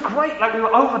it was great. Like, we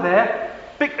were over there.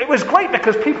 It was great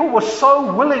because people were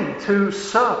so willing to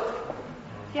serve.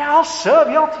 Yeah, I'll serve.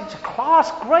 Yeah, I'll teach a class.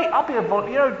 Great. I'll be a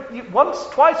volunteer. Once,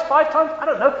 twice, 5 times. I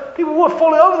don't know. People were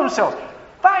falling over themselves.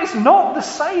 That is not the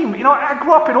same. I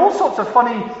grew up in all sorts of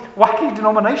funny, wacky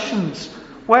denominations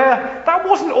where that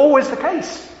wasn't always the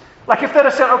case. Like if they'd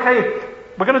have said, okay,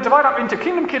 we're going to divide up into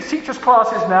Kingdom Kids teachers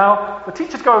classes now. The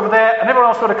teachers go over there, and everyone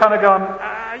else would have kind of gone,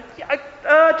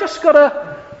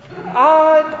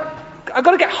 I've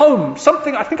got to get home.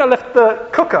 I think I left the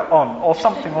cooker on or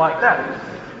something like that.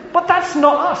 But that's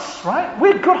not us, right?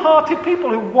 We're good-hearted people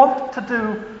who want to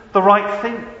do the right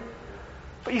thing.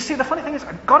 But you see, the funny thing is,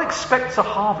 God expects a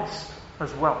harvest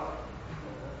as well.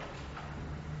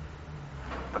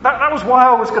 But that was why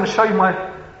I was going to show you my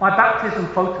baptism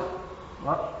photo.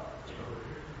 What?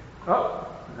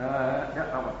 Yeah,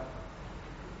 that one.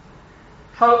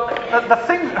 So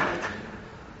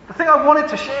the thing I wanted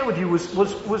to share with you was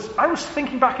I was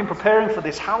thinking back in preparing for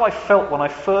this, how I felt when I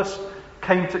first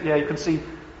came to, you can see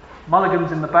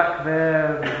Mulligan's in the back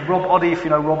there, Rob Oddie, if you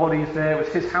know Rob Oddie's there, it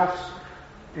was his house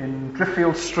in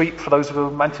Driffield Street, for those of you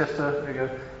in Manchester, there you go.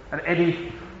 And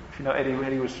Eddie, if you know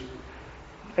Eddie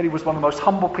was one of the most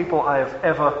humble people I have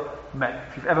ever met.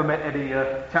 If you've ever met Eddie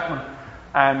Chapman,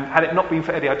 and had it not been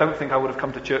for Eddie, I don't think I would have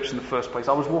come to church in the first place.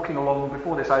 I was walking along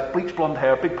before this, I had bleached blonde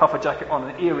hair, a big puffer jacket on,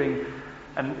 an earring,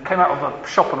 and came out of a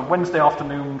shop on a Wednesday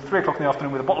afternoon, 3 o'clock in the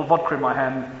afternoon, with a bottle of vodka in my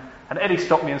hand, and Eddie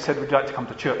stopped me and said, would you like to come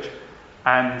to church?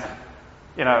 And,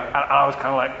 and I was kind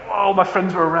of like, oh, my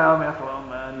friends were around me, I thought, oh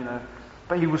man,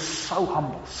 But he was so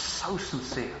humble, so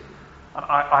sincere. And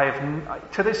I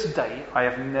have, to this day, I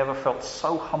have never felt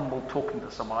so humble talking to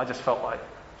someone. I just felt like,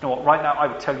 you know what, right now I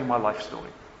would tell you my life story.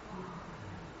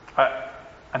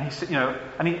 And he said,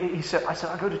 he said,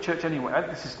 I go to church anyway.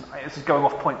 This is going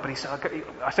off point, but he said,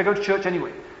 I go to church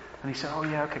anyway. And he said, oh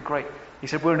yeah, okay, great. He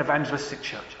said, we're an evangelistic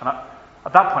church. And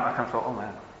at that point I kind of thought, oh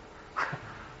man.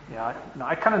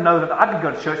 I kind of know that I've been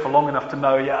going to church for long enough to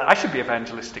know, I should be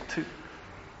evangelistic too.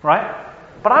 Right?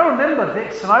 But I remember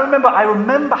this, and I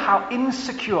remember how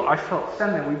insecure I felt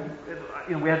standing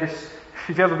there. We had this. If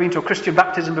you've ever been to a Christian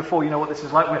baptism before, you know what this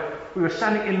is like. We were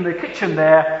standing in the kitchen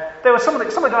there. There were some of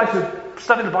the guys who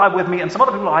studied the Bible with me, and some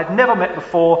other people I'd never met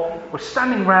before were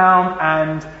standing round,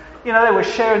 and they were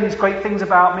sharing these great things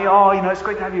about me. Oh, it's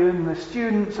great to have you in the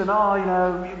students, and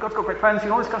God's got great plans,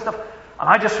 all this kind of stuff. And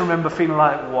I just remember feeling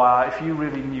like, wow, if you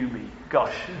really knew me,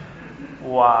 gosh,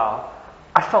 wow.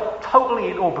 I felt totally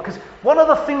in awe, because one of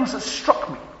the things that struck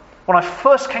me when I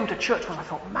first came to church was I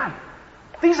thought, man,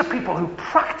 these are people who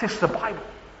practice the Bible.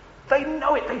 They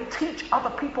know it. They teach other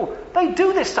people. They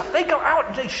do this stuff. They go out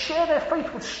and they share their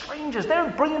faith with strangers. They're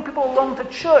bringing people along to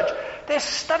church. They're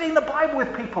studying the Bible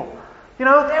with people.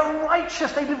 They're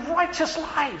righteous. They live righteous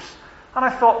lives. And I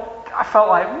felt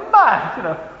like,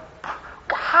 man,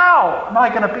 how am I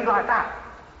going to be like that?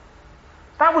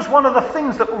 That was one of the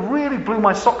things that really blew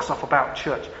my socks off about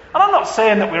church. And I'm not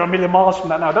saying that we're a million miles from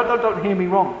that now. Don't hear me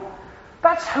wrong.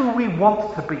 That's who we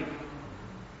want to be.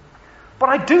 But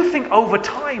I do think over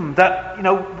time that,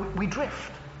 we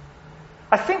drift.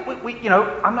 I think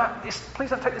please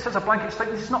don't take this as a blanket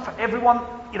statement. This is not for everyone.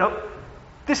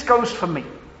 This goes for me,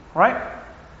 right?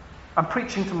 I'm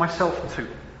preaching to myself too.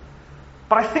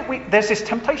 But I think there's this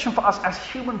temptation for us as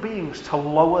human beings to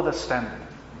lower the standard.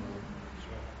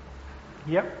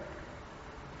 Yep.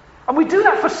 And we do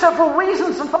that for several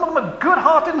reasons, and some of them are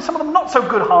good-hearted and some of them not so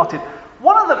good-hearted.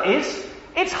 One of them is,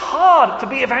 it's hard to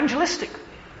be evangelistic.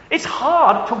 It's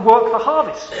hard to work the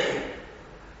harvest.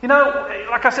 You know,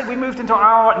 like I said, we moved into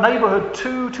our neighbourhood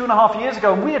 2.5 years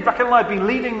ago, and Raquel and I had been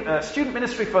leading student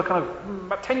ministry for kind of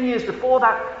about 10 years before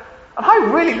that. And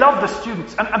I really love the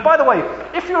students. And by the way,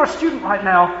 if you're a student right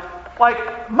now,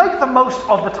 make the most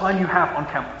of the time you have on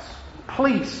campus.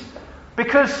 Please.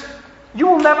 Because you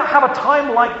will never have a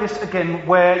time like this again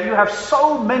where you have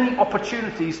so many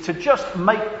opportunities to just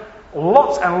make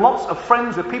lots and lots of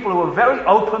friends with people who are very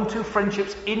open to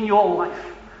friendships in your life.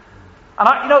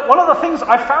 And one of the things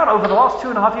I found over the last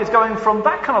 2.5 years going from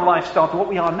that kind of lifestyle to what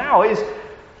we are now is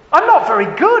I'm not very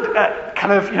good at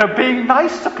kind of, being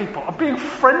nice to people, and being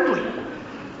friendly,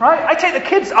 right? I take the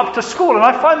kids up to school and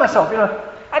I find myself,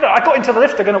 I got into the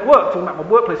lift again at work, talking about my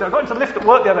workplace. I got into the lift at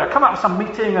work the other day. I come out of some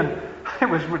meeting and it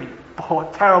was really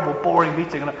terrible, boring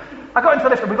meeting. And I got into the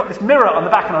lift and we got this mirror on the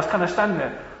back and I was kind of standing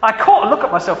there. I caught a look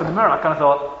at myself in the mirror. I kind of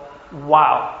thought,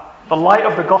 wow, the light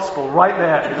of the gospel right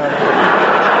there.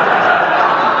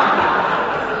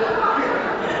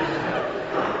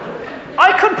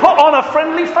 I could put on a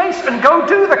friendly face and go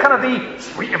do the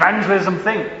street evangelism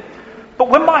thing. But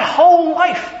when my whole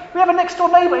life, we have a next door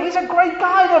neighbour, he's a great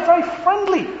guy, they're very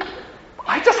friendly.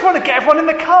 I just want to get everyone in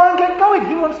the car and get going.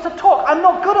 He wants to talk. I'm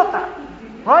not good at that.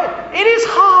 Right? It is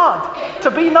hard to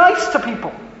be nice to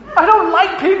people. I don't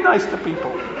like being nice to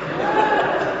people.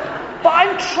 But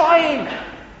I'm trying.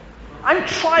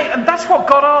 And that's what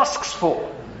God asks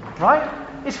for. Right?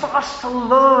 Is for us to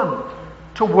learn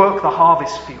to work the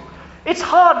harvest field. It's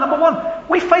hard, number one.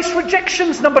 We face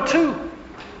rejections, number two.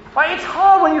 Right? It's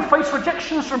hard when you face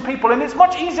rejections from people, and it's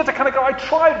much easier to kind of go, I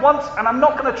tried once and I'm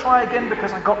not going to try again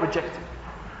because I got rejected.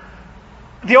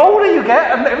 The older you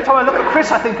get, and every time I look at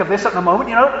Chris I think of this at the moment,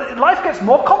 life gets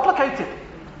more complicated.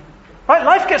 Right?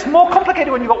 Life gets more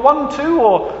complicated when you've got 1, 2,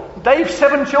 or Dave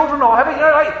 7 children, or whatever.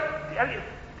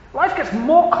 Life gets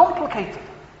more complicated.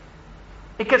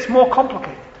 It gets more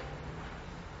complicated.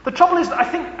 The trouble is that I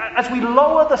think as we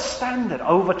lower the standard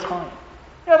over time,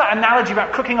 that analogy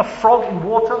about cooking a frog in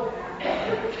water?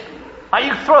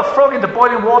 You throw a frog into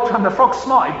boiling water and the frog's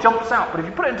smart, it jumps out. But if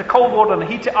you put it into cold water and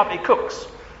heat it up, it cooks.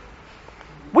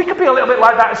 We could be a little bit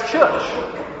like that as church.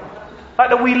 Like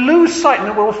that we lose sight,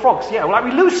 and we're all frogs, we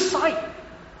lose sight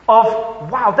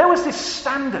of, wow, there was this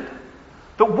standard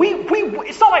that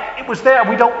it's not like it was there,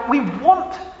 we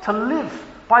want to live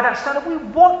by that standard. We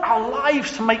want our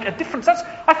lives to make a difference.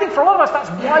 I think for a lot of us, that's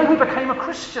why we became a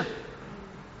Christian.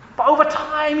 But over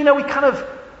time,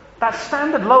 that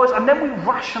standard lowers, and then we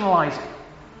rationalize it.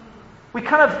 We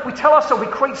tell ourselves,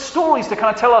 we create stories to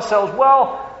kind of tell ourselves,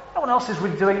 well, no one else is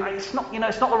really doing it. It's not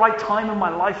the right time in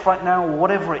my life right now, or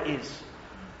whatever it is.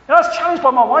 I was challenged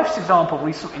by my wife's example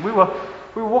recently. We were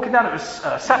walking down, it was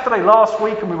Saturday last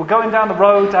week, and we were going down the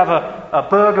road to have a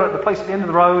burger at the place at the end of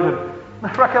the road,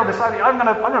 and Raquel decided, I'm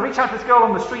going to reach out to this girl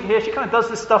on the street here. She kind of does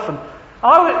this stuff, and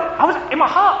I was in my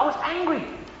heart, I was angry.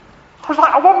 I was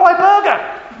like, I want my burger.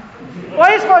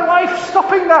 Why is my wife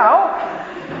stopping now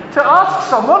to ask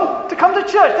someone to come to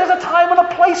church? There's a time and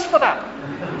a place for that.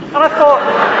 And I thought,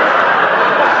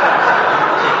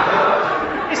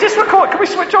 is this recorded? Can we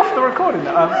switch off the recording?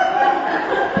 But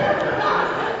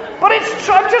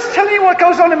I'm just telling you what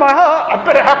goes on in my heart. I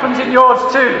bet it happens in yours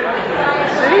too.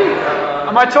 See?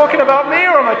 Am I talking about me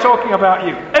or am I talking about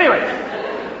you? Anyway,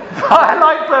 I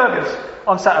like burgers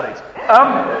on Saturdays.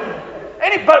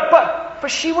 But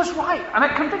she was right, and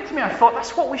it convicted me. I thought,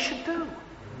 that's what we should do.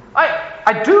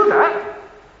 I do that,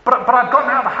 but I've gotten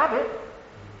out of the habit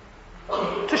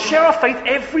to share our faith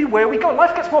everywhere we go.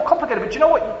 Life gets more complicated, but you know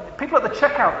what? People at the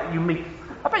checkout that you meet,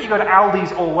 I bet you go to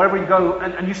Aldi's or wherever you go,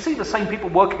 and you see the same people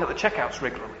working at the checkouts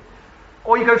regularly.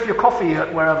 Or you go for your coffee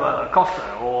at wherever,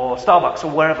 Costa or Starbucks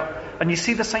or wherever, and you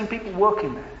see the same people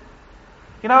working there.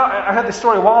 I heard this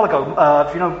story a while ago.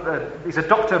 He's a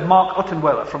Dr. Mark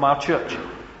Uttenweller from our church.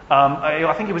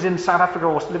 I think he was in South Africa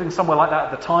or living somewhere like that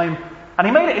at the time. And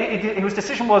he made it. His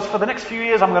decision was, for the next few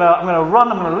years, I'm going to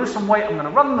run. I'm going to lose some weight. I'm going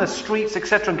to run the streets,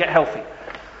 etc., and get healthy.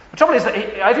 The trouble is that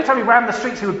every time he ran the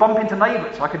streets, he would bump into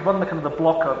neighbours. I could run the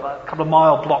block, a couple of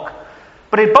mile block,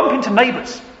 but he'd bump into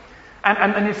neighbours.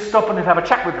 And he'd stop and he'd have a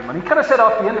chat with them. And he kind of said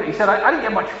after the end of it, he said, I didn't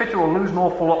get much fitter or lose an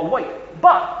awful lot of weight.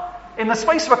 But in the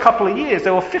space of a couple of years,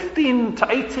 there were 15 to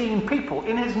 18 people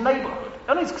in his neighbourhood,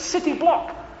 in his city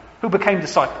block, who became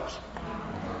disciples.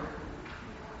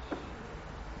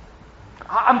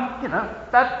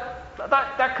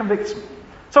 That convicts me.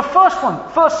 So first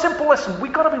simple lesson,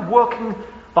 we've got to be working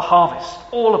the harvest,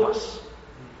 all of us.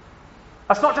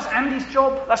 That's not just Andy's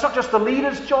job, that's not just the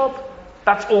leader's job,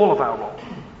 that's all of our role.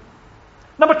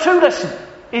 Number 2 lesson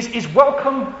is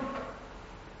welcome.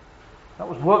 That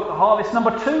was work the harvest.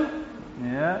 Number 2,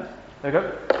 yeah, there you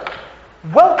go.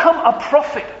 Welcome a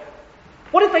prophet.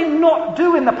 What did they not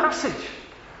do in the passage?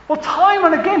 Well, time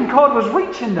and again God was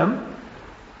reaching them,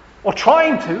 or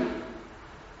trying to,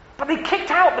 but they kicked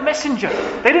out the messenger.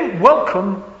 They didn't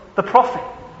welcome the prophet.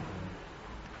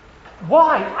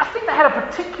 Why? I think they had a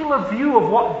particular view of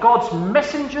what God's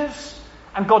messengers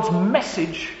and God's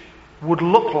message would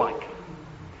look like.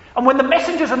 And when the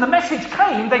messengers and the message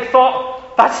came, they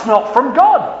thought, that's not from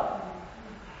God.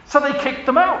 So they kicked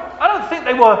them out. I don't think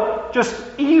they were just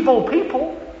evil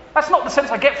people. That's not the sense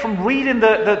I get from reading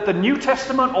the New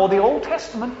Testament or the Old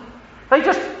Testament. They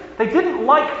didn't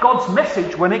like God's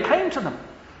message when it came to them.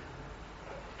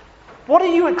 What do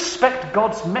you expect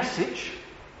God's message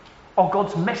or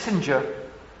God's messenger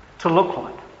to look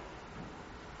like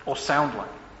or sound like?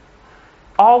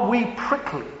 Are we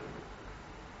prickly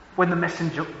when the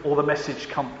messenger or the message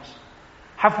comes?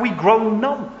 Have we grown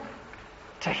numb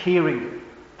to hearing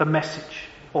the message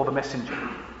or the messenger?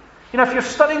 You know, if you're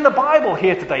studying the Bible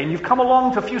here today and you've come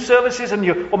along to a few services or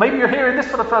maybe you're hearing this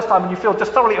for the first time and you feel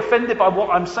just thoroughly offended by what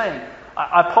I'm saying,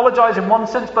 I apologize in one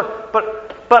sense, but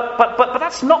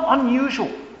that's not unusual.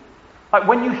 Like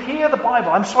when you hear the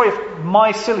Bible, I'm sorry if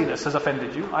my silliness has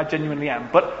offended you, I genuinely am,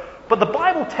 but the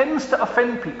Bible tends to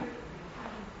offend people.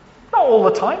 Not all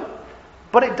the time,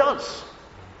 but it does.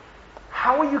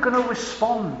 How are you going to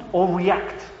respond or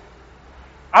react?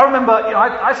 I remember,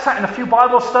 I sat in a few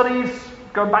Bible studies,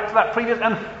 going back to that previous,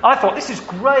 and I thought, this is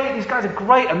great, these guys are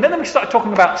great, and then we started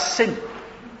talking about sin.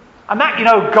 And that,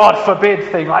 God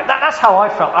forbid thing, like that's how I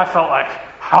felt. I felt like,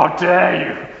 how dare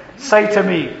you say to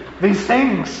me these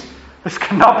things? This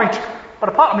cannot be true. But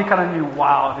a part of me kind of knew,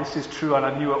 wow, this is true, and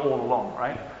I knew it all along,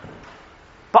 right?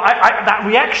 But that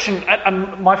reaction,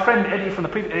 and my friend Eddie from the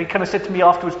previous, he kind of said to me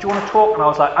afterwards, do you want to talk? And I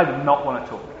was like, I do not want to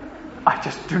talk. I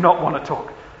just do not want to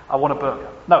talk. I want a burger.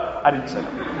 No, I didn't say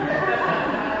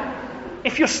that.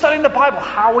 If you're studying the Bible,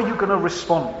 how are you going to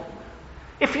respond?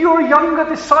 If you're a younger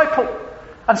disciple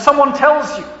and someone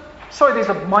tells you, sorry, these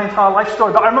are my entire life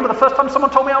story, but I remember the first time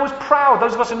someone told me I was proud.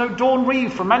 Those of us who know Dawn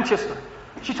Reeve from Manchester.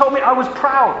 She told me I was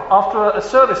proud after a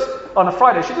service on a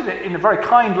Friday. She did it in a very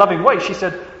kind, loving way. She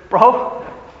said, bro,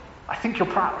 I think you're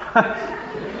proud.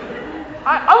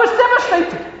 I was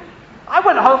devastated. I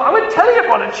went home, I went telling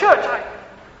everyone at church.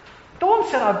 Dawn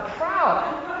said I'm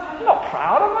proud. I'm not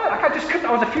proud, am I? I just couldn't.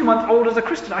 I was a few months old as a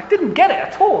Christian. I didn't get it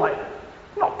at all. I'm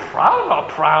not proud. I'm not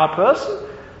a proud person.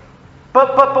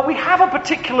 But we have a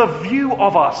particular view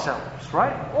of ourselves,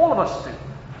 right? All of us do.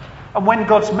 And when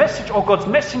God's message or God's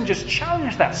messengers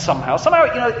challenge that somehow,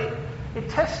 it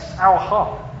tests our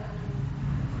heart.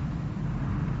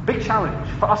 Big challenge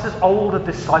for us as older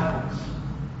disciples.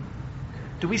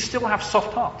 Do we still have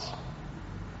soft hearts?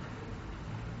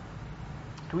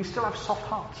 Do we still have soft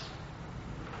hearts?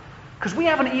 Because we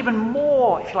have an even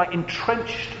more, if you like,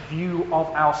 entrenched view of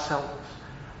ourselves.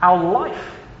 Our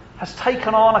life has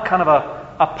taken on a kind of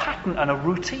a pattern and a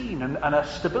routine and a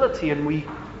stability, and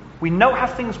we know how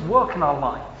things work in our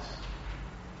lives.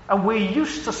 And we're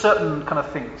used to certain kind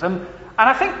of things. And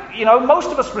I think, most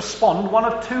of us respond one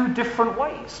of two different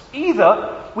ways.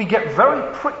 Either we get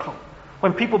very prickly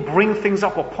when people bring things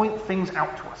up or point things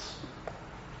out to us.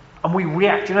 And we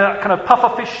react. That kind of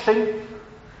pufferfish thing? You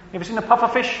ever seen a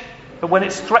pufferfish? That when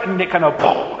it's threatened, it kind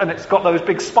of, and it's got those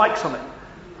big spikes on it.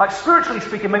 Like spiritually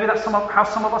speaking, maybe that's how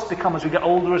some of us become as we get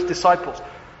older as disciples.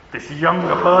 This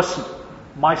younger person,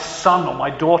 my son or my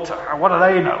daughter, what do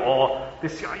they know? Or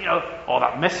this, or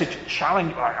that message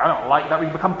challenge, I don't like that. We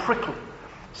become prickly.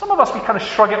 Some of us, we kind of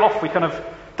shrug it off. We kind of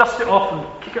dust it off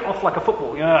and kick it off like a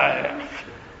football.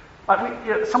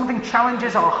 Like something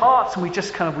challenges our hearts, and we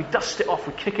just we dust it off.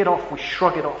 We kick it off. We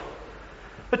shrug it off.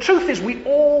 The truth is, we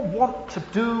all want to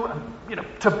do,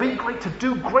 to be great, to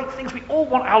do great things. We all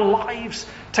want our lives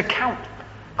to count.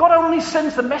 God only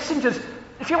sends the messengers,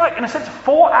 if you like, in a sense,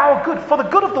 for our good, for the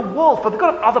good of the world, for the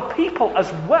good of other people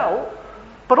as well,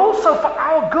 but also for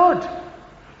our good,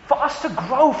 for us to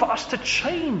grow, for us to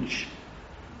change.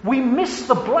 We miss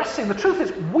the blessing. The truth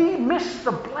is, we miss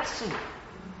the blessing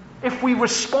if we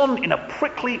respond in a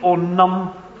prickly or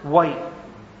numb way.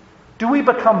 Do we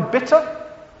become bitter?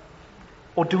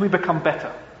 Or do we become better?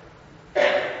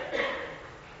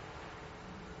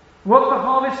 Work the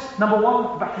harvest, number 1.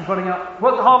 The battery's running out.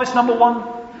 Work the harvest, number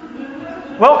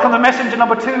 1. Welcome the messenger,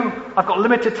 number 2. I've got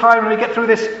limited time when we get through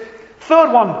this.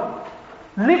 Third one,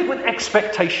 live with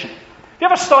expectation. We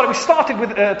started with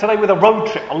today with a road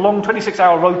trip, a long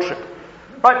 26-hour road trip.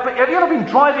 Right, but have you ever been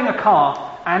driving a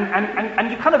car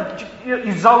and you kind of,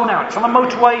 you zone out? It's on a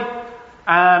motorway,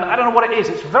 and I don't know what it is.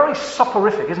 It's very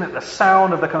soporific, isn't it? The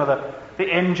sound of the kind of the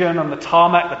engine and the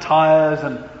tarmac, the tyres,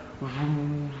 and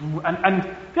have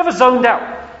you ever zoned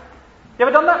out? You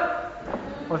ever done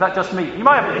that? Or is that just me? You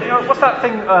might have. What's that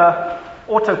thing?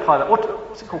 Autopilot.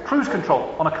 What's it called? Cruise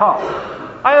control on a car.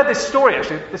 I heard this story,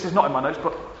 actually. This is not in my notes,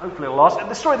 but hopefully it'll last.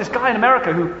 The story of this guy in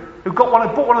America who bought one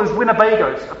of those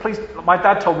Winnebagos. My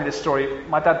dad told me this story.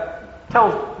 My dad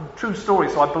tells true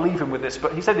stories, so I believe him with this.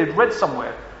 But he said he'd read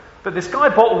somewhere that this guy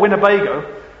bought a Winnebago,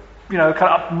 kind of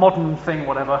up modern thing,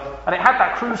 whatever, and it had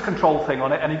that cruise control thing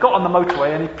on it, and he got on the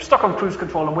motorway, and he stuck on cruise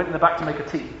control and went in the back to make a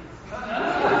tea.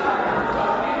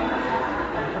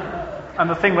 And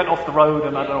the thing went off the road,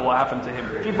 and I don't know what happened to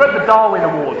him. If you've read the Darwin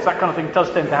Awards, that kind of thing does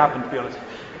tend to happen, to be honest.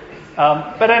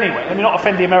 But anyway, let me not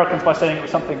offend the Americans by saying it was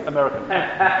something American.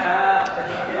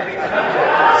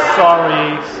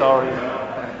 Sorry.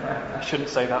 I shouldn't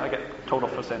say that. I get told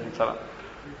off for saying things like that.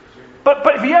 But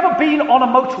have you ever been on a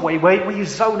motorway where you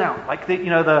zone out, like and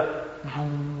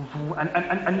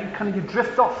you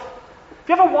drift off? Have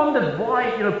you ever wondered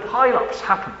why pile-ups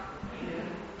happen?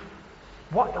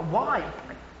 Why?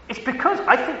 It's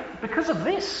because of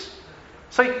this.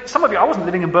 So some of you, I wasn't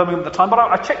living in Birmingham at the time, but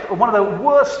I checked. One of the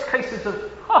worst cases of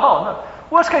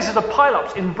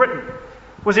pile-ups in Britain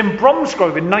was in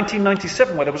Bromsgrove in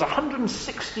 1997, where there was a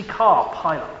 160 car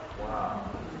pile-up. Wow.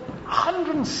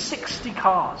 160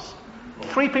 cars.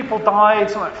 3 people died,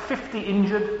 something like 50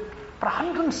 injured, but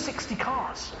 160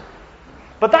 cars.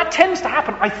 But that tends to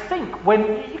happen, I think,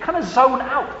 when you kind of zone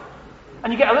out.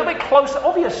 And you get a little bit closer,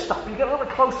 obvious stuff, you get a little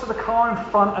bit close to the car in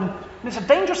front, and it's a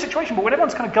dangerous situation, but when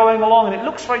everyone's kind of going along and it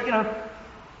looks very,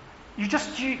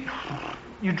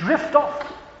 you drift off.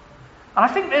 And I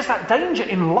think there's that danger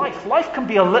in life. Life can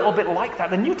be a little bit like that.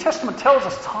 The New Testament tells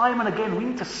us time and again we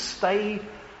need to stay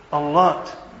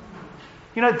alert.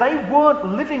 They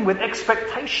weren't living with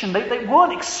expectation. They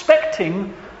weren't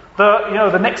expecting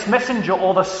the next messenger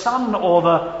or the son or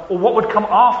what would come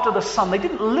after the son. They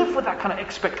didn't live with that kind of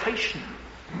expectation.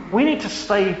 We need to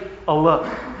stay alert.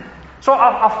 So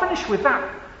I'll finish with that.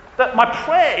 That my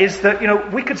prayer is that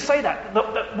we could say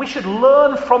that we should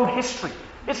learn from history.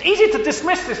 It's easy to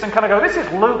dismiss this and kind of go, this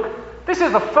is Luke, this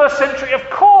is the first century. Of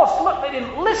course, look, they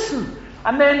didn't listen.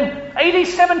 And then AD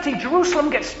 70, Jerusalem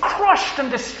gets crushed and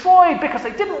destroyed because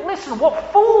they didn't listen.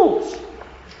 What fools!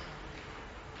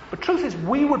 The truth is,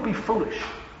 we would be foolish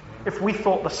if we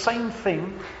thought the same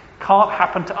thing can't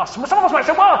happen to us. And some of us might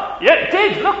say, well, yeah, it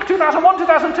did. Look, 2001,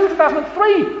 2002,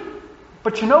 2003.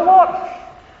 But you know what?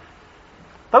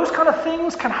 Those kind of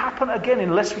things can happen again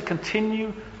unless we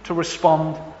continue to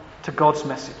respond to God's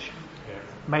message.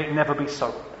 May it never be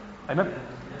so. Amen?